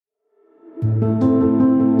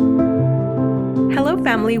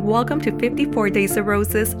family, welcome to 54 Days of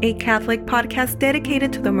Roses, a Catholic podcast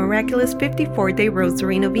dedicated to the miraculous 54-day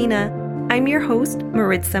Rosary Novena. I'm your host,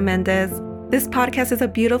 Maritza Mendez. This podcast is a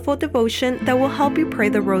beautiful devotion that will help you pray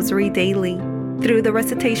the Rosary daily. Through the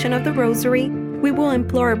recitation of the Rosary, we will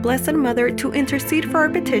implore our Blessed Mother to intercede for our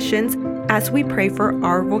petitions as we pray for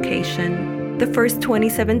our vocation. The first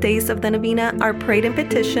 27 days of the Novena are prayed in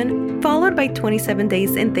petition, followed by 27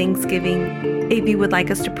 days in thanksgiving. If you would like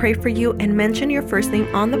us to pray for you and mention your first name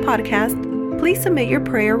on the podcast, please submit your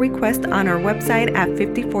prayer request on our website at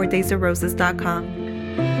 54daysofroses.com.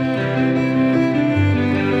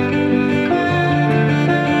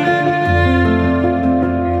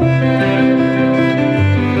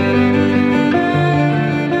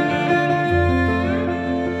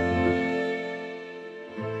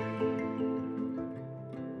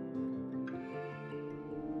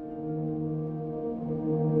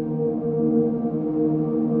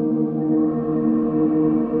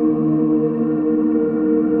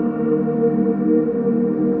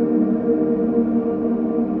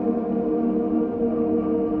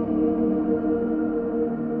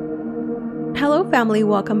 Hello family,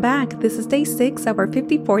 welcome back. This is day 6 of our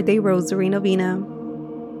 54-day Rosary Novena.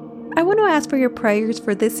 I want to ask for your prayers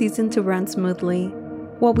for this season to run smoothly.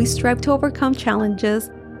 While we strive to overcome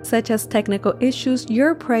challenges such as technical issues,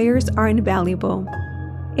 your prayers are invaluable.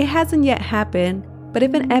 It hasn't yet happened, but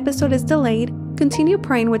if an episode is delayed, continue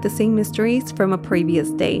praying with the same mysteries from a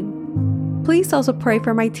previous day. Please also pray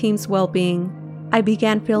for my team's well-being. I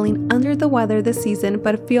began feeling under the weather this season,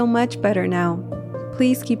 but feel much better now.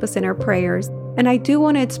 Please keep us in our prayers, and I do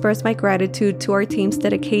want to express my gratitude to our team's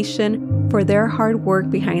dedication for their hard work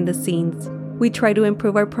behind the scenes. We try to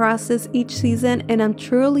improve our process each season, and I'm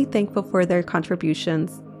truly thankful for their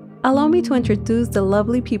contributions. Allow me to introduce the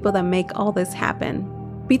lovely people that make all this happen.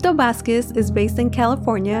 Vito Vasquez is based in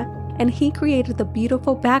California, and he created the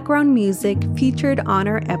beautiful background music featured on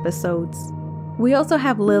our episodes. We also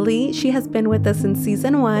have Lily. She has been with us in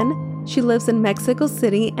season 1. She lives in Mexico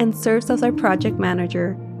City and serves as our project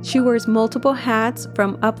manager. She wears multiple hats,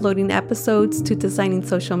 from uploading episodes to designing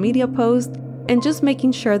social media posts and just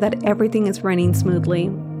making sure that everything is running smoothly.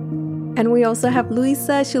 And we also have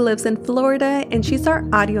Luisa. She lives in Florida and she's our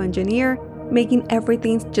audio engineer, making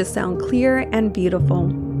everything just sound clear and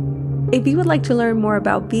beautiful. If you would like to learn more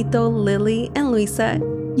about Vito, Lily, and Luisa,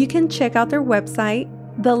 you can check out their website.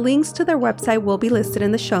 The links to their website will be listed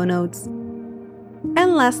in the show notes.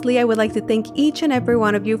 And lastly, I would like to thank each and every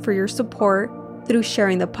one of you for your support through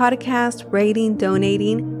sharing the podcast, rating,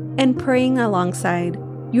 donating, and praying alongside.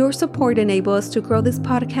 Your support enables us to grow this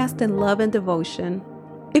podcast in love and devotion.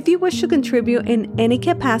 If you wish to contribute in any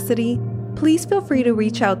capacity, please feel free to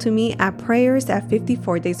reach out to me at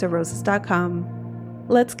prayers@54daysofroses.com.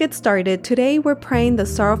 Let's get started. Today we're praying the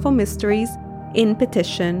Sorrowful Mysteries in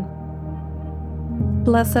Petition.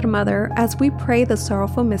 Blessed Mother, as we pray the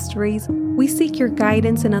Sorrowful Mysteries, we seek your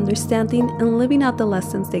guidance and understanding in living out the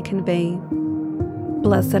lessons they convey.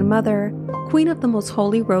 Blessed Mother, Queen of the Most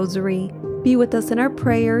Holy Rosary, be with us in our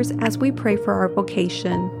prayers as we pray for our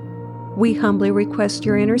vocation. We humbly request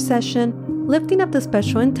your intercession, lifting up the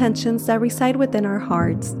special intentions that reside within our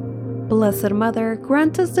hearts. Blessed Mother,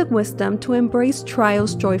 grant us the wisdom to embrace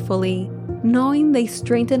trials joyfully, knowing they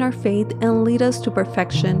strengthen our faith and lead us to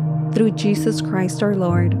perfection through Jesus Christ our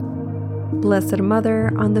Lord. Blessed Mother,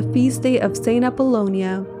 on the feast day of Saint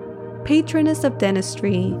Apollonia, patroness of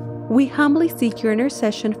dentistry, we humbly seek your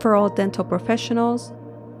intercession for all dental professionals.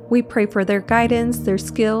 We pray for their guidance, their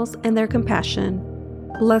skills, and their compassion.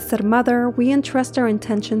 Blessed Mother, we entrust our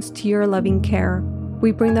intentions to your loving care.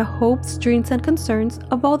 We bring the hopes, dreams, and concerns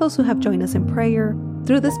of all those who have joined us in prayer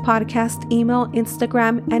through this podcast, email,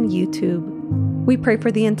 Instagram, and YouTube. We pray for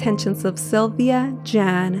the intentions of Sylvia,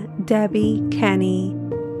 Jan, Debbie, Kenny,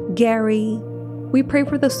 Gary. We pray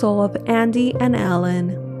for the soul of Andy and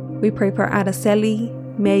Ellen. We pray for Araceli,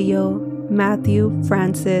 Mayo, Matthew,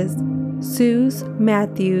 Francis, Suze,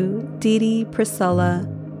 Matthew, Didi, Priscilla,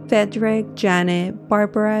 Frederick, Janet,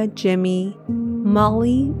 Barbara, Jimmy,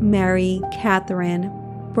 Molly, Mary, Catherine,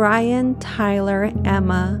 Brian, Tyler,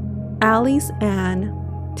 Emma, Alice, Ann,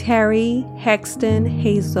 Terry, Hexton,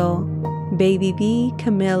 Hazel, Baby B,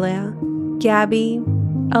 Camilla, Gabby,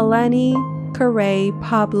 Eleni, Corey,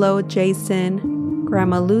 Pablo, Jason,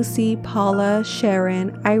 Grandma Lucy, Paula,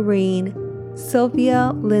 Sharon, Irene,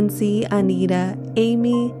 Sylvia, Lindsay, Anita,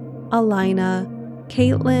 Amy, Alina,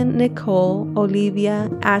 Caitlin, Nicole, Olivia,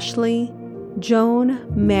 Ashley, Joan,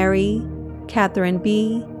 Mary, Catherine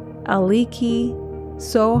B, Aliki,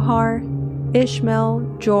 Sohar, Ishmael,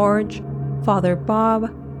 George, Father Bob,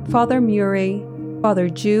 Father Murray, Father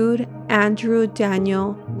Jude, Andrew,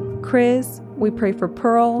 Daniel, Chris, We pray for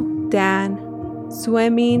Pearl, Dan,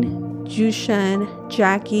 Suemin, Jushan,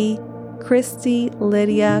 Jackie, Christy,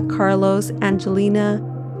 Lydia, Carlos, Angelina,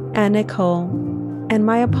 and Nicole. And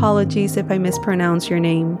my apologies if I mispronounce your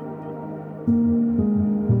name.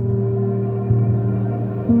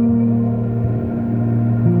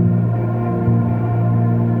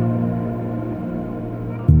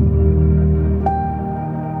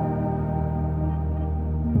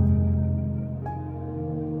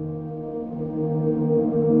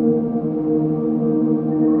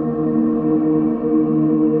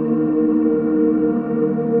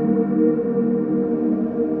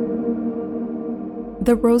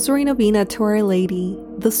 The Rosary Novena to Our Lady,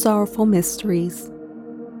 the Sorrowful Mysteries.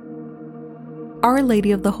 Our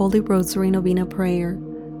Lady of the Holy Rosary Novena Prayer.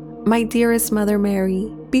 My dearest Mother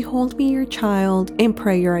Mary, behold me your child in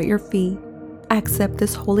prayer at your feet. Accept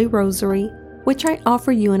this Holy Rosary, which I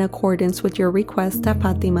offer you in accordance with your request at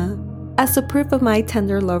Fatima, as a proof of my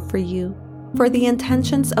tender love for you, for the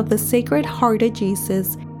intentions of the Sacred Heart of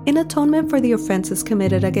Jesus, in atonement for the offenses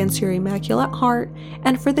committed against your Immaculate Heart,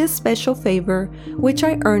 and for this special favor, which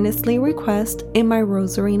I earnestly request in my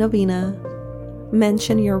Rosary Novena.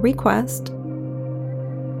 Mention your request.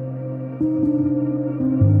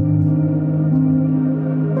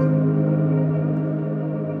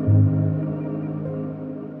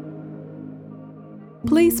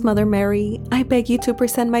 Please, Mother Mary, I beg you to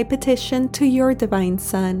present my petition to your Divine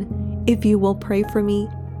Son. If you will pray for me,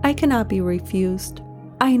 I cannot be refused.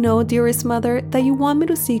 I know, dearest Mother, that you want me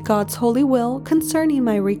to seek God's holy will concerning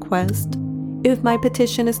my request. If my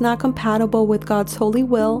petition is not compatible with God's holy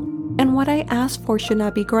will, and what I ask for should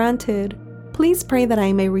not be granted, please pray that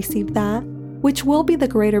I may receive that, which will be the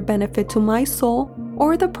greater benefit to my soul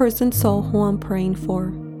or the person's soul who I'm praying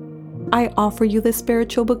for. I offer you this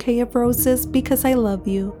spiritual bouquet of roses because I love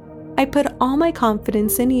you. I put all my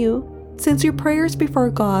confidence in you, since your prayers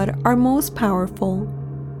before God are most powerful.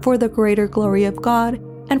 For the greater glory of God,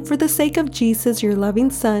 and for the sake of Jesus, your loving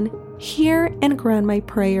Son, hear and grant my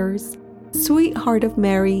prayers. Sweet Heart of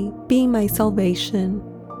Mary, be my salvation.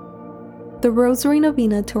 The Rosary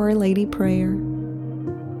Novena to Our Lady Prayer.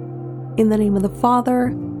 In the name of the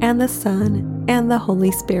Father, and the Son, and the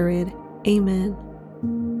Holy Spirit. Amen.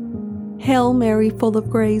 Hail Mary, full of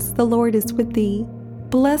grace, the Lord is with thee.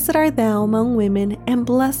 Blessed art thou among women, and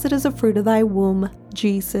blessed is the fruit of thy womb,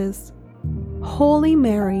 Jesus. Holy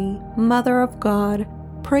Mary, Mother of God,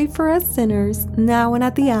 pray for us sinners, now and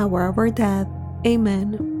at the hour of our death.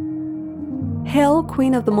 Amen. Hail,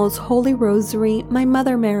 Queen of the Most Holy Rosary, my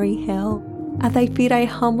Mother Mary, hail. At thy feet I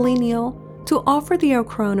humbly kneel, to offer thee a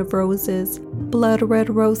crown of roses,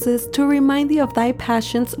 blood-red roses, to remind thee of thy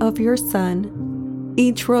passions of your Son.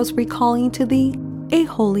 Each rose recalling to thee a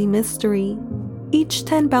holy mystery. Each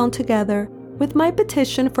 10 bound together with my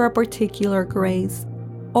petition for a particular grace.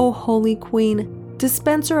 O Holy Queen,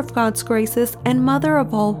 dispenser of God's graces and mother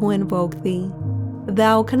of all who invoke thee,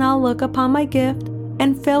 thou cannot look upon my gift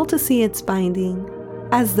and fail to see its binding.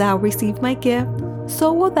 As thou receive my gift,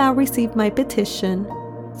 so wilt thou receive my petition.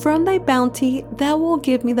 From thy bounty thou wilt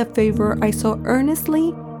give me the favor I so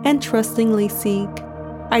earnestly and trustingly seek.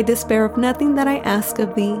 I despair of nothing that I ask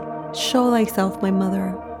of thee. Show thyself my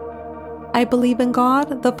mother. I believe in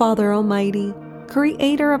God, the Father Almighty,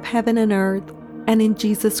 creator of heaven and earth, and in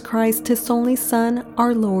Jesus Christ, his only Son,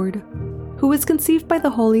 our Lord, who was conceived by the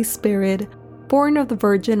Holy Spirit, born of the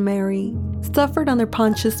Virgin Mary, suffered under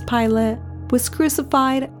Pontius Pilate, was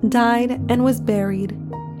crucified, died, and was buried.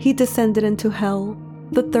 He descended into hell.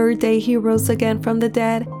 The third day he rose again from the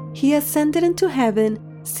dead. He ascended into heaven,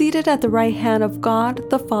 seated at the right hand of God,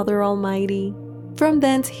 the Father Almighty. From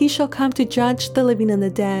thence he shall come to judge the living and the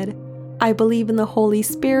dead. I believe in the Holy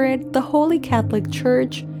Spirit, the Holy Catholic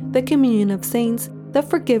Church, the communion of saints, the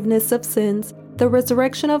forgiveness of sins, the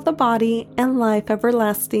resurrection of the body, and life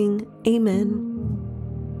everlasting.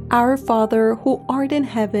 Amen. Our Father, who art in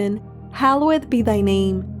heaven, hallowed be thy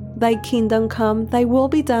name. Thy kingdom come, thy will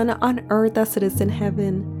be done on earth as it is in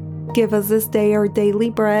heaven. Give us this day our daily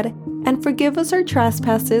bread, and forgive us our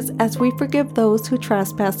trespasses as we forgive those who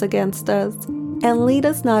trespass against us. And lead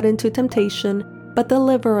us not into temptation, but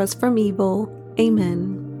deliver us from evil.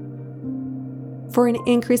 Amen. For an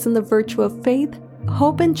increase in the virtue of faith,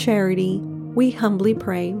 hope, and charity, we humbly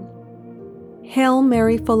pray. Hail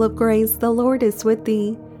Mary, full of grace, the Lord is with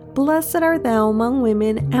thee. Blessed art thou among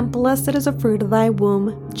women, and blessed is the fruit of thy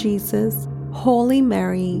womb, Jesus. Holy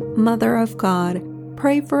Mary, Mother of God,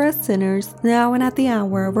 pray for us sinners, now and at the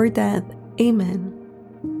hour of our death.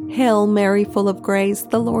 Amen. Hail Mary, full of grace,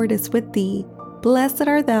 the Lord is with thee. Blessed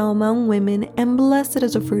art thou among women, and blessed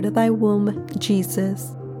is the fruit of thy womb,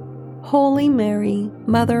 Jesus. Holy Mary,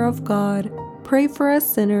 Mother of God, pray for us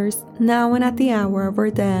sinners, now and at the hour of our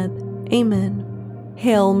death. Amen.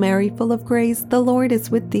 Hail Mary, full of grace, the Lord is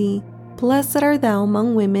with thee. Blessed art thou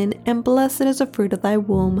among women, and blessed is the fruit of thy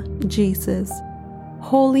womb, Jesus.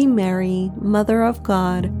 Holy Mary, Mother of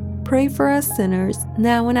God, pray for us sinners,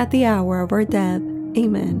 now and at the hour of our death.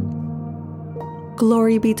 Amen.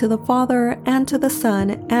 Glory be to the Father, and to the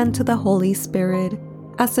Son, and to the Holy Spirit,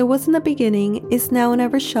 as it was in the beginning, is now, and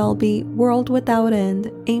ever shall be, world without end.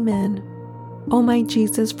 Amen. O my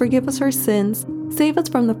Jesus, forgive us our sins, save us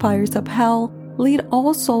from the fires of hell, lead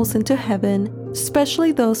all souls into heaven,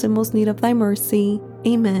 especially those in most need of thy mercy.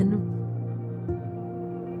 Amen.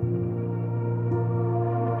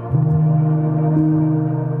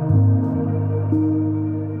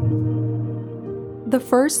 The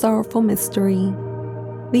first sorrowful mystery,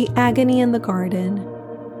 the agony in the garden.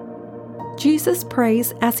 Jesus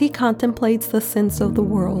prays as he contemplates the sins of the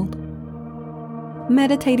world.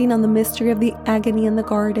 Meditating on the mystery of the agony in the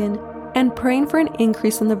garden and praying for an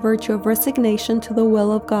increase in the virtue of resignation to the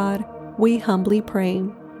will of God, we humbly pray.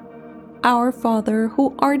 Our Father,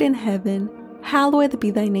 who art in heaven, hallowed be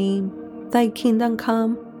thy name. Thy kingdom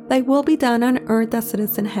come, thy will be done on earth as it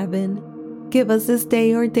is in heaven. Give us this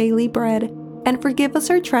day our daily bread, and forgive us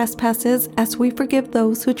our trespasses as we forgive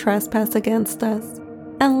those who trespass against us.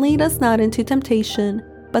 And lead us not into temptation,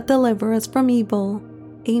 but deliver us from evil.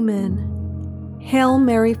 Amen. Hail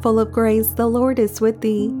Mary, full of grace, the Lord is with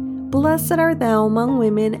thee. Blessed art thou among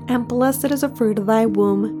women, and blessed is the fruit of thy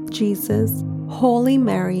womb, Jesus. Holy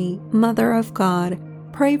Mary, Mother of God,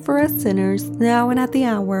 pray for us sinners, now and at the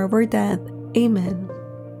hour of our death. Amen.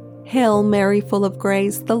 Hail Mary, full of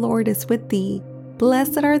grace, the Lord is with thee.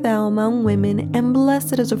 Blessed art thou among women, and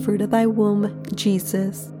blessed is the fruit of thy womb,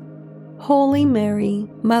 Jesus. Holy Mary,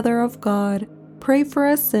 Mother of God, pray for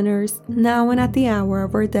us sinners, now and at the hour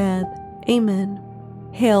of our death. Amen.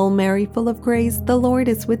 Hail Mary, full of grace, the Lord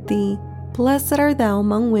is with thee. Blessed art thou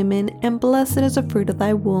among women, and blessed is the fruit of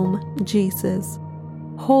thy womb, Jesus.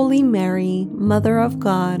 Holy Mary, Mother of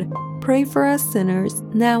God, pray for us sinners,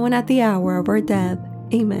 now and at the hour of our death.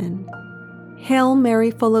 Amen. Hail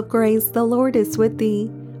Mary, full of grace, the Lord is with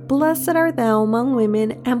thee. Blessed art thou among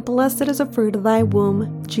women, and blessed is the fruit of thy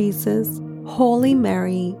womb, Jesus. Holy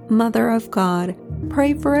Mary, Mother of God,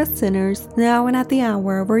 pray for us sinners, now and at the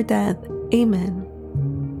hour of our death. Amen.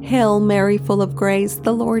 Hail Mary, full of grace,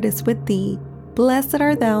 the Lord is with thee. Blessed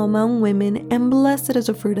art thou among women, and blessed is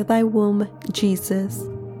the fruit of thy womb, Jesus.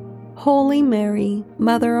 Holy Mary,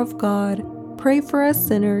 Mother of God, pray for us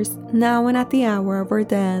sinners, now and at the hour of our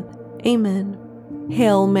death. Amen.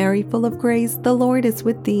 Hail Mary, full of grace, the Lord is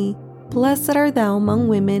with thee. Blessed art thou among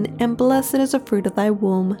women, and blessed is the fruit of thy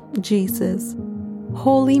womb, Jesus.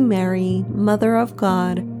 Holy Mary, Mother of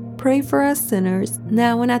God, pray for us sinners,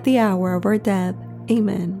 now and at the hour of our death.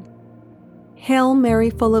 Amen. Hail Mary,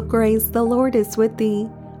 full of grace, the Lord is with thee.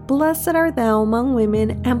 Blessed art thou among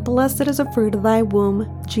women, and blessed is the fruit of thy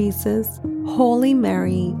womb, Jesus. Holy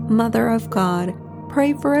Mary, Mother of God,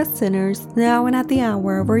 pray for us sinners, now and at the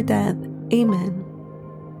hour of our death. Amen.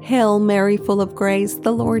 Hail Mary, full of grace,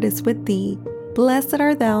 the Lord is with thee. Blessed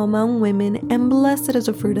art thou among women, and blessed is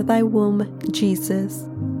the fruit of thy womb, Jesus.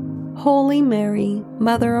 Holy Mary,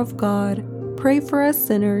 Mother of God, pray for us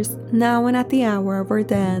sinners, now and at the hour of our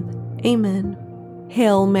death. Amen.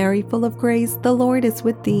 Hail Mary, full of grace, the Lord is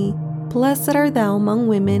with thee. Blessed art thou among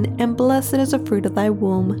women, and blessed is the fruit of thy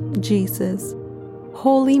womb, Jesus.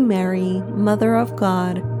 Holy Mary, Mother of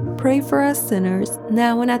God, pray for us sinners,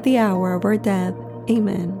 now and at the hour of our death.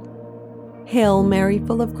 Amen. Hail Mary,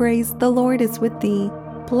 full of grace, the Lord is with thee.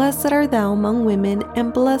 Blessed art thou among women,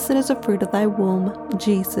 and blessed is the fruit of thy womb,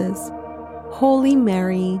 Jesus. Holy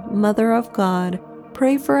Mary, Mother of God,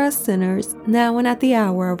 pray for us sinners, now and at the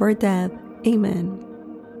hour of our death. Amen.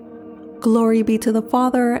 Glory be to the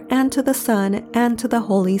Father, and to the Son, and to the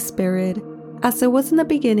Holy Spirit, as it was in the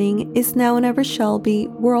beginning, is now, and ever shall be,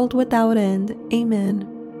 world without end. Amen.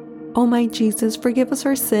 O my Jesus, forgive us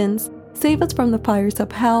our sins, save us from the fires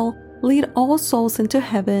of hell, lead all souls into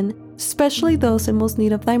heaven, especially those in most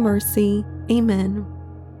need of thy mercy. Amen.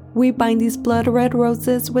 We bind these blood-red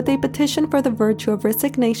roses with a petition for the virtue of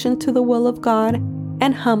resignation to the will of God,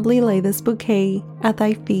 and humbly lay this bouquet at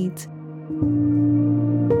thy feet.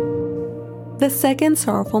 The second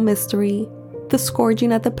sorrowful mystery, the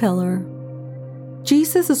scourging at the pillar.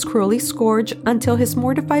 Jesus is cruelly scourged until his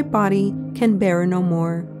mortified body can bear no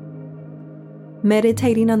more.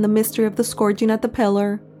 Meditating on the mystery of the scourging at the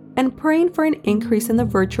pillar and praying for an increase in the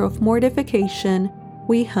virtue of mortification,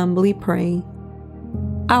 we humbly pray.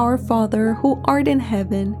 Our Father, who art in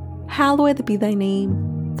heaven, hallowed be thy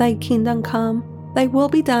name. Thy kingdom come, thy will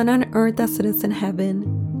be done on earth as it is in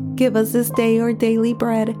heaven. Give us this day our daily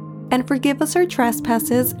bread, and forgive us our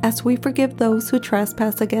trespasses as we forgive those who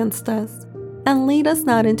trespass against us. And lead us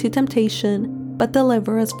not into temptation, but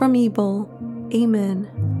deliver us from evil. Amen.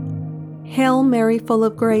 Hail Mary, full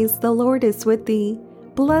of grace, the Lord is with thee.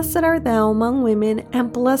 Blessed art thou among women,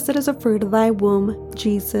 and blessed is the fruit of thy womb,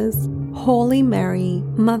 Jesus. Holy Mary,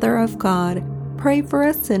 Mother of God, pray for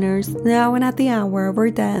us sinners, now and at the hour of our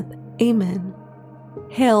death. Amen.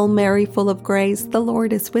 Hail Mary, full of grace, the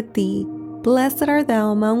Lord is with thee. Blessed art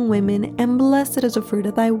thou among women, and blessed is the fruit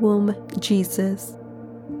of thy womb, Jesus.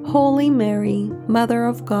 Holy Mary, Mother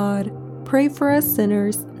of God, pray for us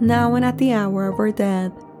sinners, now and at the hour of our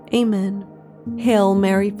death. Amen. Hail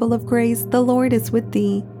Mary, full of grace, the Lord is with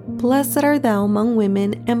thee. Blessed art thou among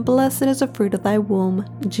women, and blessed is the fruit of thy womb,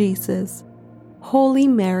 Jesus. Holy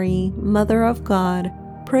Mary, Mother of God,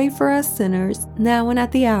 pray for us sinners, now and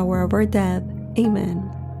at the hour of our death. Amen.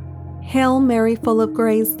 Hail Mary, full of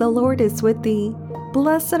grace, the Lord is with thee.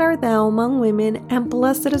 Blessed art thou among women, and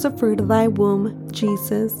blessed is the fruit of thy womb,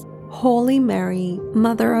 Jesus. Holy Mary,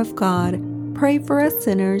 Mother of God, pray for us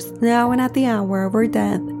sinners, now and at the hour of our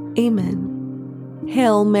death. Amen.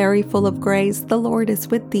 Hail Mary, full of grace, the Lord is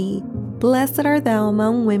with thee. Blessed art thou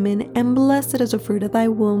among women, and blessed is the fruit of thy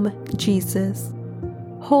womb, Jesus.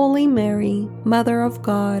 Holy Mary, Mother of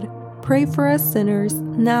God, pray for us sinners,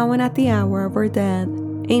 now and at the hour of our death.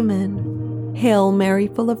 Amen. Hail Mary,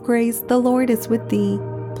 full of grace, the Lord is with thee.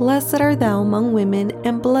 Blessed art thou among women,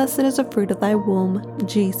 and blessed is the fruit of thy womb,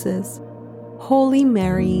 Jesus. Holy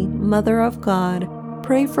Mary, Mother of God,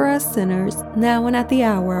 pray for us sinners, now and at the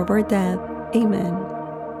hour of our death. Amen.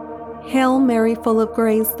 Hail Mary, full of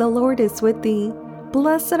grace, the Lord is with thee.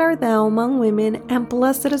 Blessed art thou among women, and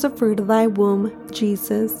blessed is the fruit of thy womb,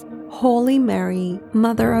 Jesus. Holy Mary,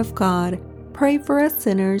 Mother of God, pray for us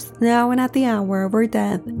sinners, now and at the hour of our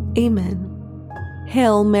death. Amen.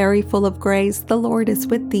 Hail Mary, full of grace, the Lord is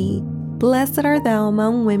with thee. Blessed art thou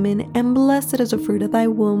among women, and blessed is the fruit of thy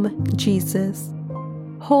womb, Jesus.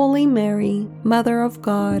 Holy Mary, Mother of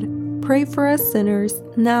God, pray for us sinners,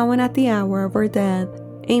 now and at the hour of our death.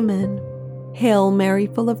 Amen. Hail Mary,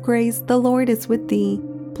 full of grace, the Lord is with thee.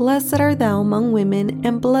 Blessed art thou among women,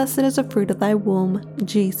 and blessed is the fruit of thy womb,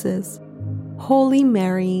 Jesus. Holy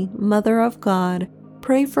Mary, Mother of God,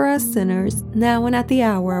 pray for us sinners, now and at the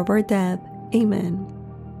hour of our death. Amen.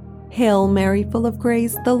 Hail Mary, full of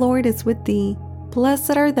grace, the Lord is with thee.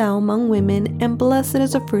 Blessed art thou among women, and blessed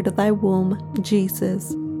is the fruit of thy womb,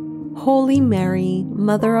 Jesus. Holy Mary,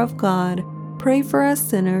 Mother of God, pray for us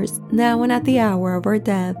sinners, now and at the hour of our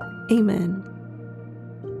death. Amen.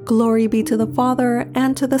 Glory be to the Father,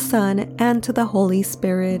 and to the Son, and to the Holy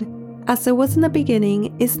Spirit, as it was in the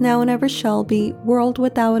beginning, is now, and ever shall be, world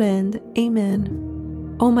without end.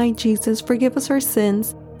 Amen. O my Jesus, forgive us our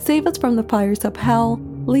sins, save us from the fires of hell,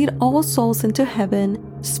 lead all souls into heaven,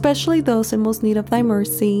 especially those in most need of thy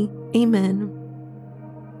mercy. Amen.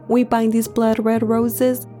 We bind these blood-red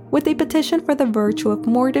roses with a petition for the virtue of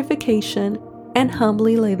mortification, and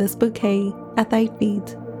humbly lay this bouquet at thy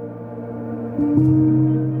feet.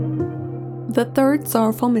 The third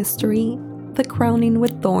sorrowful mystery, the crowning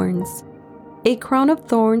with thorns. A crown of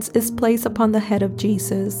thorns is placed upon the head of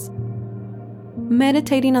Jesus.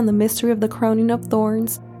 Meditating on the mystery of the crowning of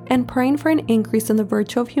thorns and praying for an increase in the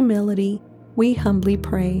virtue of humility, we humbly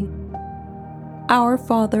pray. Our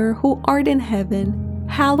Father, who art in heaven,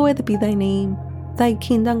 hallowed be thy name. Thy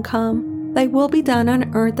kingdom come, thy will be done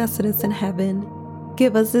on earth as it is in heaven.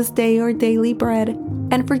 Give us this day our daily bread,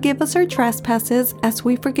 and forgive us our trespasses as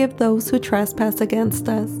we forgive those who trespass against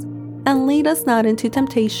us. And lead us not into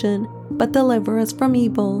temptation, but deliver us from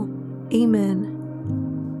evil.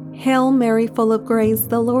 Amen. Hail Mary, full of grace,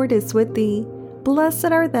 the Lord is with thee. Blessed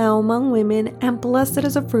art thou among women, and blessed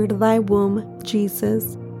is the fruit of thy womb,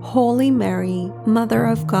 Jesus. Holy Mary, Mother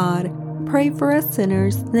of God, pray for us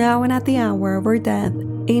sinners, now and at the hour of our death.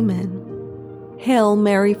 Amen. Hail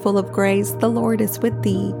Mary, full of grace, the Lord is with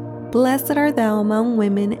thee. Blessed art thou among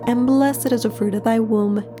women, and blessed is the fruit of thy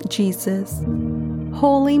womb, Jesus.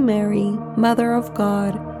 Holy Mary, Mother of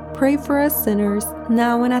God, pray for us sinners,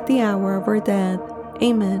 now and at the hour of our death.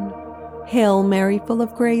 Amen. Hail Mary, full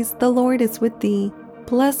of grace, the Lord is with thee.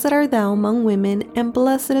 Blessed art thou among women, and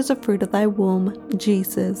blessed is the fruit of thy womb,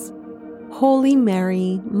 Jesus. Holy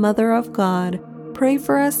Mary, Mother of God, pray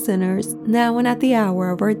for us sinners, now and at the hour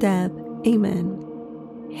of our death. Amen.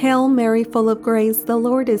 Hail Mary, full of grace, the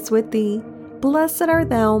Lord is with thee. Blessed art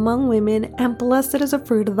thou among women, and blessed is the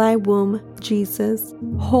fruit of thy womb, Jesus.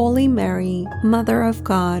 Holy Mary, Mother of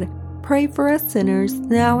God, pray for us sinners,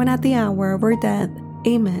 now and at the hour of our death.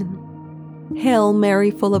 Amen. Hail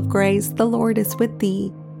Mary, full of grace, the Lord is with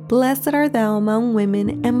thee. Blessed art thou among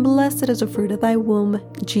women, and blessed is the fruit of thy womb,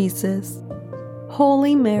 Jesus.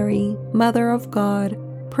 Holy Mary, Mother of God,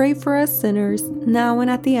 pray for us sinners, now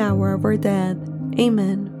and at the hour of our death.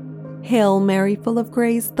 Amen. Hail Mary, full of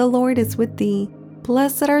grace, the Lord is with thee.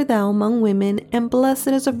 Blessed art thou among women, and blessed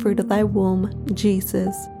is the fruit of thy womb,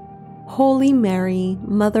 Jesus. Holy Mary,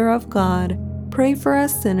 Mother of God, pray for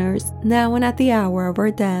us sinners, now and at the hour of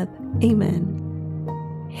our death. Amen.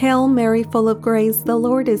 Hail Mary, full of grace, the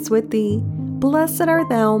Lord is with thee. Blessed art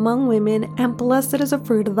thou among women, and blessed is the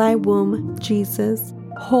fruit of thy womb, Jesus.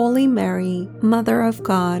 Holy Mary, Mother of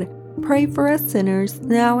God, pray for us sinners,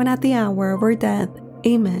 now and at the hour of our death.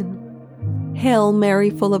 Amen. Hail Mary,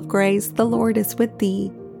 full of grace, the Lord is with thee.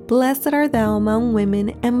 Blessed art thou among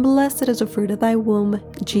women, and blessed is the fruit of thy womb,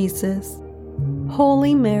 Jesus.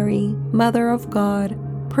 Holy Mary, Mother of God,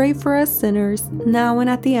 pray for us sinners, now and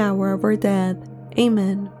at the hour of our death.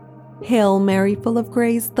 Amen. Hail Mary, full of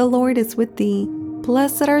grace, the Lord is with thee.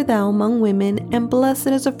 Blessed art thou among women, and blessed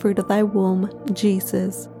is the fruit of thy womb,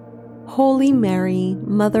 Jesus. Holy Mary,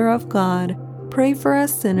 Mother of God, pray for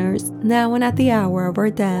us sinners, now and at the hour of our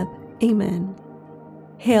death. Amen.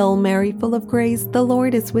 Hail Mary, full of grace, the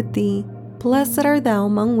Lord is with thee. Blessed art thou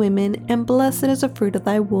among women, and blessed is the fruit of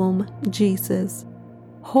thy womb, Jesus.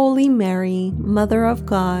 Holy Mary, Mother of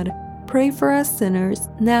God, pray for us sinners,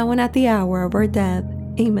 now and at the hour of our death.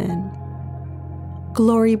 Amen.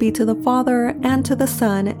 Glory be to the Father, and to the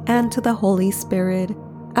Son, and to the Holy Spirit,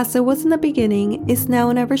 as it was in the beginning, is now,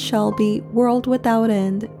 and ever shall be, world without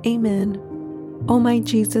end. Amen. O my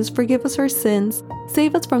Jesus, forgive us our sins,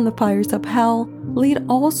 save us from the fires of hell, lead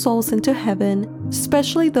all souls into heaven,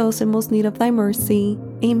 especially those in most need of thy mercy.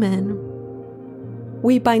 Amen.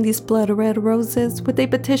 We bind these blood-red roses with a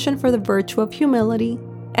petition for the virtue of humility,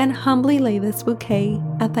 and humbly lay this bouquet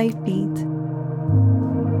at thy feet.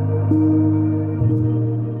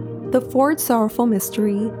 The fourth sorrowful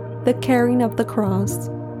mystery, the carrying of the cross.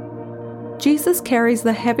 Jesus carries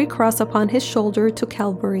the heavy cross upon his shoulder to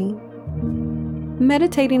Calvary.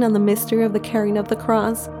 Meditating on the mystery of the carrying of the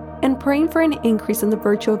cross and praying for an increase in the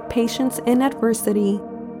virtue of patience in adversity,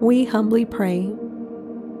 we humbly pray.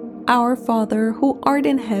 Our Father, who art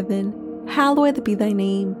in heaven, hallowed be thy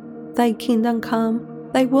name. Thy kingdom come,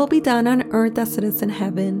 thy will be done on earth as it is in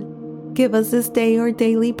heaven. Give us this day our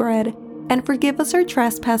daily bread, and forgive us our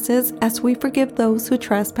trespasses as we forgive those who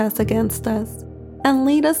trespass against us. And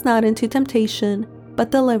lead us not into temptation,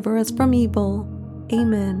 but deliver us from evil.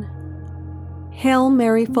 Amen. Hail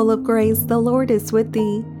Mary, full of grace, the Lord is with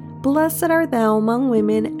thee. Blessed art thou among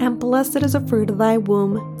women, and blessed is the fruit of thy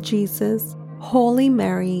womb, Jesus. Holy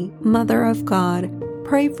Mary, Mother of God,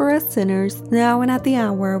 pray for us sinners, now and at the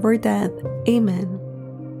hour of our death. Amen.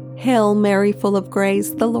 Hail Mary, full of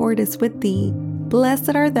grace, the Lord is with thee.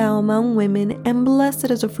 Blessed art thou among women, and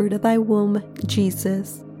blessed is the fruit of thy womb,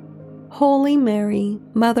 Jesus. Holy Mary,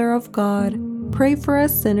 Mother of God, pray for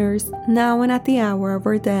us sinners, now and at the hour of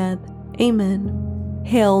our death. Amen.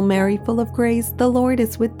 Hail Mary, full of grace, the Lord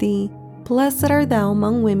is with thee. Blessed art thou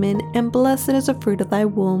among women, and blessed is the fruit of thy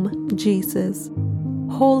womb, Jesus.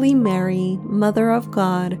 Holy Mary, Mother of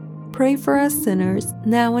God, pray for us sinners,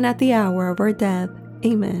 now and at the hour of our death.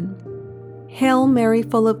 Amen. Hail Mary,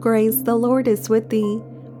 full of grace, the Lord is with thee.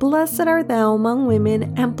 Blessed art thou among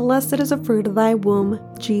women, and blessed is the fruit of thy womb,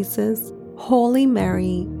 Jesus. Holy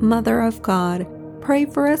Mary, Mother of God, pray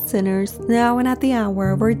for us sinners, now and at the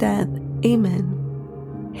hour of our death. Amen.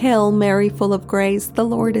 Hail Mary, full of grace, the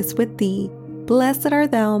Lord is with thee. Blessed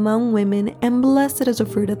art thou among women, and blessed is the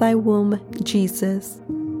fruit of thy womb, Jesus.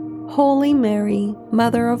 Holy Mary,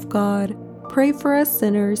 Mother of God, pray for us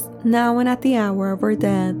sinners, now and at the hour of our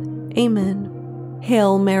death. Amen.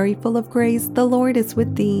 Hail Mary, full of grace, the Lord is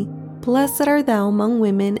with thee. Blessed art thou among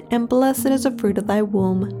women, and blessed is the fruit of thy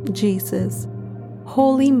womb, Jesus.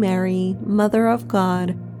 Holy Mary, Mother of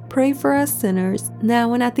God, pray for us sinners,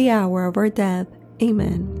 now and at the hour of our death.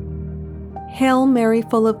 Amen. Hail Mary,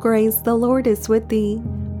 full of grace, the Lord is with thee.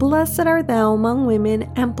 Blessed art thou among women,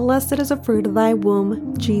 and blessed is the fruit of thy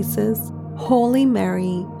womb, Jesus. Holy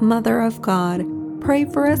Mary, Mother of God, pray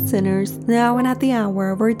for us sinners, now and at the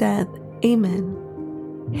hour of our death. Amen.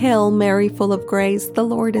 Hail Mary, full of grace, the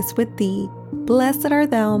Lord is with thee. Blessed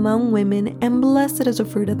art thou among women, and blessed is the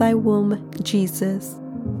fruit of thy womb, Jesus.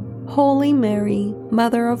 Holy Mary,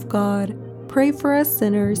 Mother of God, pray for us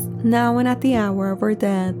sinners, now and at the hour of our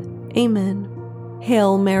death. Amen.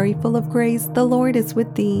 Hail Mary, full of grace, the Lord is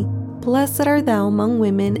with thee. Blessed art thou among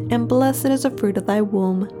women, and blessed is the fruit of thy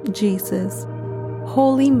womb, Jesus.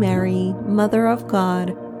 Holy Mary, Mother of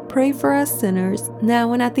God, pray for us sinners,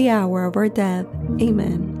 now and at the hour of our death.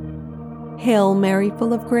 Amen. Hail Mary,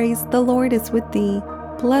 full of grace, the Lord is with thee.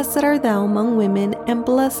 Blessed art thou among women, and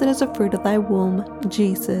blessed is the fruit of thy womb,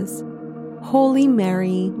 Jesus. Holy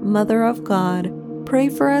Mary, Mother of God, pray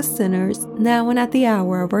for us sinners, now and at the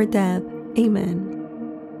hour of our death. Amen.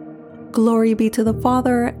 Glory be to the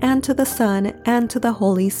Father, and to the Son, and to the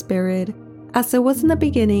Holy Spirit, as it was in the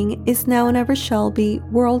beginning, is now, and ever shall be,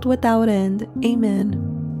 world without end.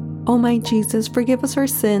 Amen. O my Jesus, forgive us our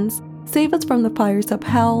sins, save us from the fires of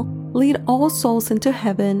hell, lead all souls into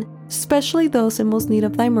heaven, especially those in most need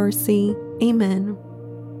of thy mercy. Amen.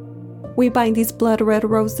 We bind these blood-red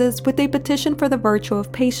roses with a petition for the virtue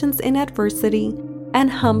of patience in adversity, and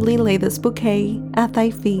humbly lay this bouquet at thy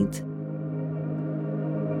feet.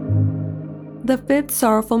 The fifth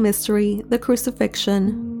sorrowful mystery, the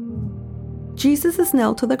Crucifixion. Jesus is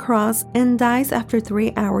nailed to the cross and dies after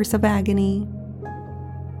 3 hours of agony.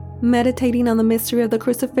 Meditating on the mystery of the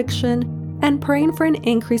crucifixion and praying for an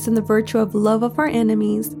increase in the virtue of love of our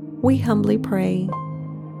enemies, we humbly pray.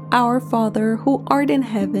 Our Father, who art in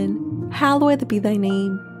heaven, hallowed be thy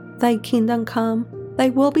name. Thy kingdom come, thy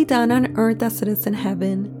will be done on earth as it is in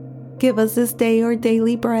heaven. Give us this day our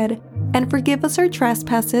daily bread, and forgive us our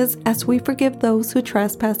trespasses as we forgive those who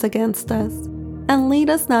trespass against us. And lead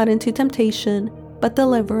us not into temptation, but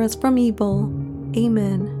deliver us from evil.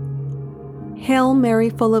 Amen. Hail Mary,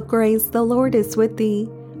 full of grace, the Lord is with thee.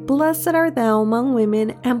 Blessed art thou among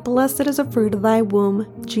women, and blessed is the fruit of thy womb,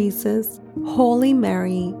 Jesus. Holy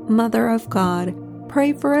Mary, Mother of God,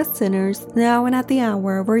 pray for us sinners, now and at the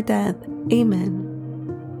hour of our death.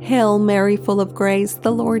 Amen. Hail Mary, full of grace,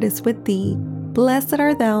 the Lord is with thee. Blessed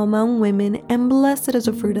art thou among women, and blessed is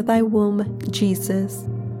the fruit of thy womb, Jesus.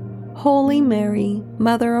 Holy Mary,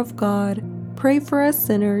 Mother of God, pray for us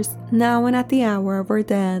sinners, now and at the hour of our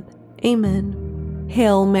death. Amen.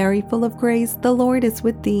 Hail Mary, full of grace, the Lord is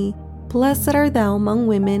with thee. Blessed art thou among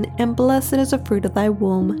women, and blessed is the fruit of thy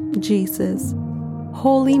womb, Jesus.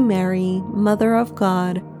 Holy Mary, Mother of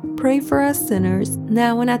God, pray for us sinners,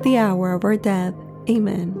 now and at the hour of our death.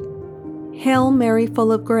 Amen. Hail Mary,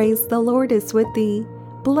 full of grace, the Lord is with thee.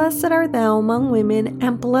 Blessed art thou among women,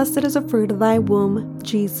 and blessed is the fruit of thy womb,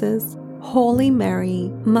 Jesus. Holy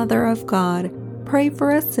Mary, Mother of God, pray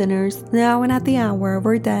for us sinners, now and at the hour of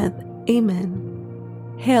our death. Amen.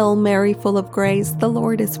 Hail Mary, full of grace, the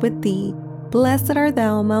Lord is with thee. Blessed art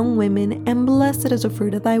thou among women, and blessed is the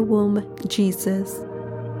fruit of thy womb, Jesus.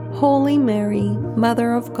 Holy Mary,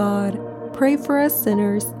 Mother of God, pray for us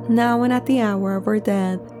sinners, now and at the hour of our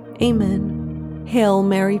death. Amen. Hail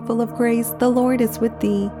Mary, full of grace, the Lord is with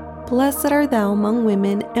thee. Blessed art thou among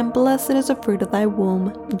women, and blessed is the fruit of thy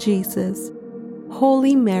womb, Jesus.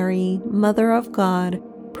 Holy Mary, Mother of God,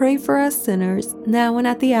 pray for us sinners, now and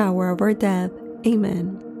at the hour of our death.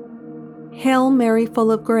 Amen. Hail Mary,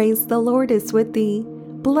 full of grace, the Lord is with thee.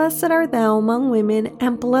 Blessed art thou among women,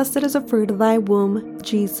 and blessed is the fruit of thy womb,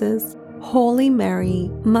 Jesus. Holy Mary,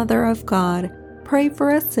 Mother of God, pray for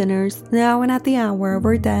us sinners, now and at the hour of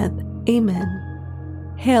our death. Amen.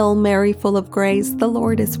 Hail Mary, full of grace, the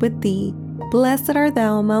Lord is with thee. Blessed art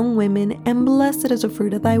thou among women, and blessed is the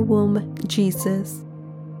fruit of thy womb, Jesus.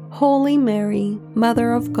 Holy Mary,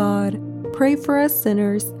 Mother of God, pray for us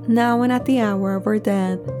sinners, now and at the hour of our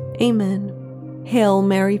death. Amen. Hail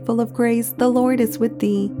Mary, full of grace, the Lord is with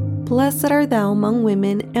thee. Blessed art thou among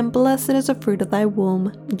women, and blessed is the fruit of thy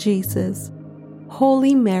womb, Jesus.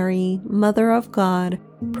 Holy Mary, Mother of God,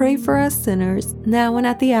 pray for us sinners, now and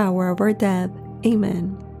at the hour of our death.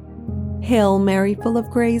 Amen. Hail Mary, full of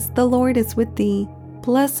grace, the Lord is with thee.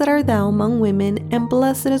 Blessed art thou among women, and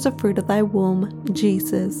blessed is the fruit of thy womb,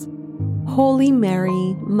 Jesus. Holy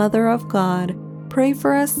Mary, Mother of God, pray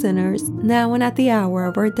for us sinners, now and at the hour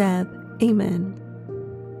of our death. Amen.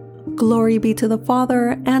 Glory be to the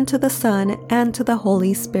Father, and to the Son, and to the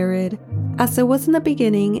Holy Spirit, as it was in the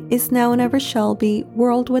beginning, is now, and ever shall be,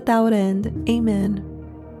 world without end. Amen.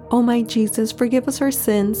 O my Jesus, forgive us our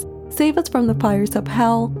sins, save us from the fires of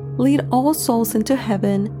hell, lead all souls into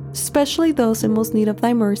heaven, especially those in most need of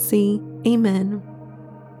thy mercy. Amen.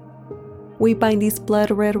 We bind these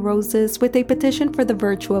blood-red roses with a petition for the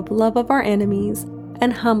virtue of love of our enemies,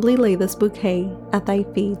 and humbly lay this bouquet at thy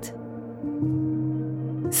feet.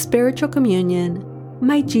 Spiritual Communion.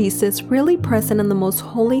 My Jesus, really present in the most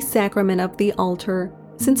holy sacrament of the altar,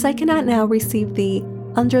 since I cannot now receive thee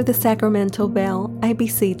under the sacramental veil, I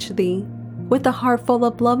beseech thee, with a heart full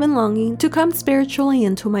of love and longing, to come spiritually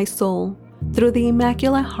into my soul, through the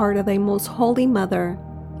Immaculate Heart of thy most holy Mother,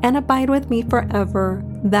 and abide with me forever,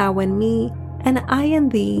 thou in me, and I in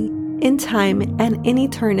thee, in time and in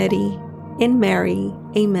eternity. In Mary,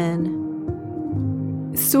 Amen.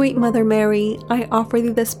 Sweet Mother Mary, I offer thee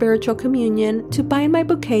the spiritual communion to bind my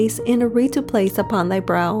bouquets in a wreath to place upon thy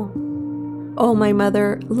brow. O my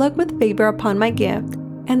mother, look with favor upon my gift,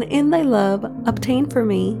 and in thy love obtain for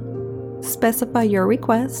me. Specify your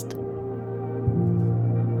request.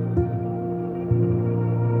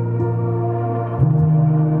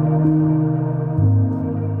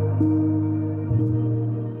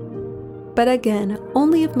 But again,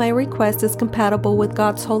 only if my request is compatible with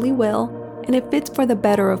God's holy will, and if it's for the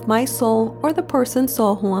better of my soul or the person's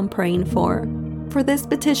soul who I'm praying for. For this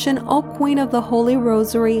petition, O Queen of the Holy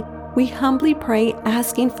Rosary, we humbly pray,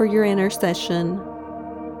 asking for your intercession.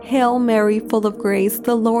 Hail Mary, full of grace,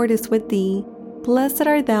 the Lord is with thee. Blessed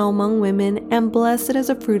art thou among women, and blessed is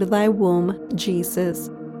the fruit of thy womb, Jesus.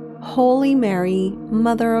 Holy Mary,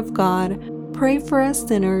 Mother of God, pray for us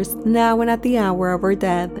sinners, now and at the hour of our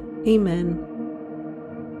death. Amen.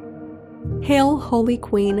 Hail, Holy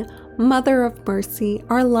Queen, Mother of Mercy,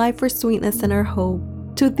 our life, our sweetness, and our hope.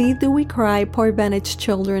 To thee do we cry, poor banished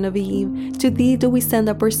children of Eve. To thee do we send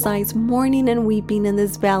up our sighs, mourning and weeping in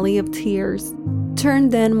this valley of tears. Turn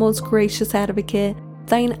then, most gracious Advocate,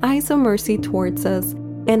 thine eyes of mercy towards us,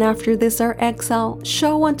 and after this our exile,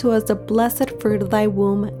 show unto us the blessed fruit of thy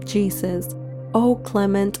womb, Jesus. O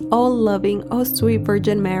clement, O loving, O sweet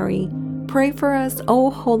Virgin Mary, pray for us,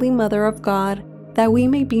 O Holy Mother of God, that we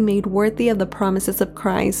may be made worthy of the promises of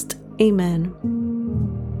Christ. Amen.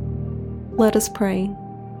 Let us pray.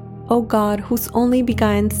 O God, whose only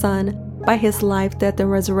begotten Son, by his life, death, and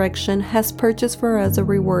resurrection, has purchased for us a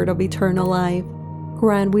reward of eternal life,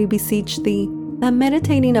 grant, we beseech thee, that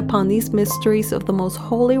meditating upon these mysteries of the most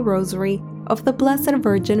holy Rosary of the Blessed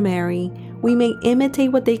Virgin Mary, we may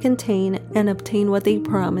imitate what they contain and obtain what they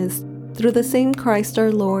promise, through the same Christ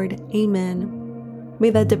our Lord. Amen. May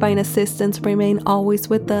that divine assistance remain always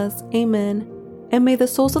with us. Amen. And may the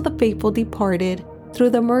souls of the faithful departed, through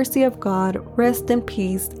the mercy of God, rest in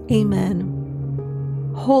peace.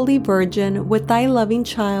 Amen. Holy Virgin, with thy loving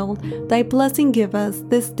child, thy blessing give us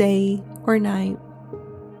this day or night.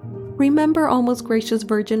 Remember, O most gracious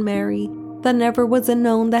Virgin Mary, that never was it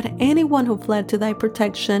known that anyone who fled to thy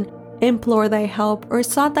protection, implored thy help, or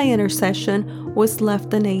sought thy intercession was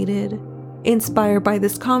left unaided. Inspired by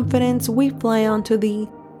this confidence, we fly unto thee,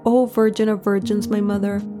 O Virgin of Virgins, my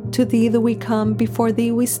Mother. To thee do we come, before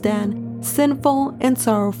thee we stand, sinful and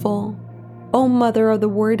sorrowful. O Mother of the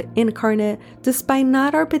Word incarnate, despise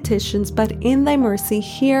not our petitions, but in thy mercy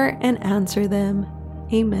hear and answer them.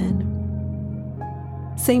 Amen.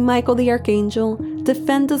 Saint Michael the Archangel,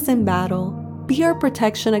 defend us in battle. Be our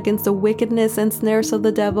protection against the wickedness and snares of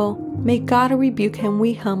the devil. May God rebuke him,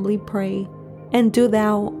 we humbly pray. And do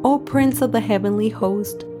thou, O Prince of the heavenly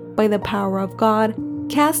host, by the power of God,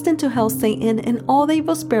 cast into hell Satan and all the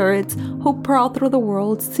evil spirits who prowl through the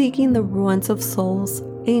world seeking the ruins of souls.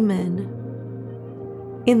 Amen.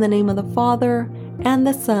 In the name of the Father, and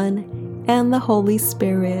the Son, and the Holy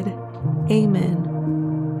Spirit. Amen.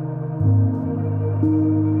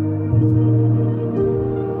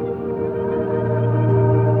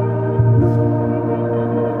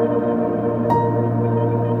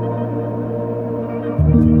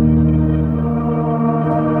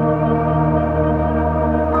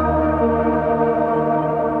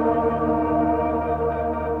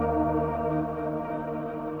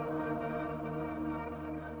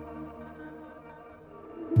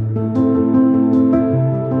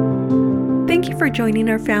 Thank you for joining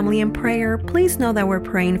our family in prayer. Please know that we're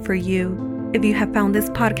praying for you. If you have found this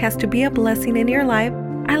podcast to be a blessing in your life,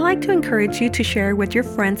 I'd like to encourage you to share it with your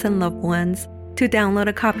friends and loved ones. To download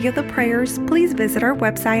a copy of the prayers, please visit our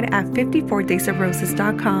website at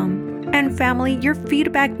 54daysofroses.com. And family, your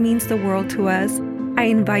feedback means the world to us. I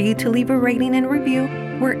invite you to leave a rating and review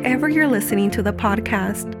wherever you're listening to the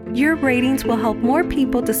podcast. Your ratings will help more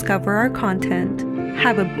people discover our content.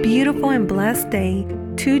 Have a beautiful and blessed day.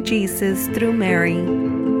 To Jesus through Mary.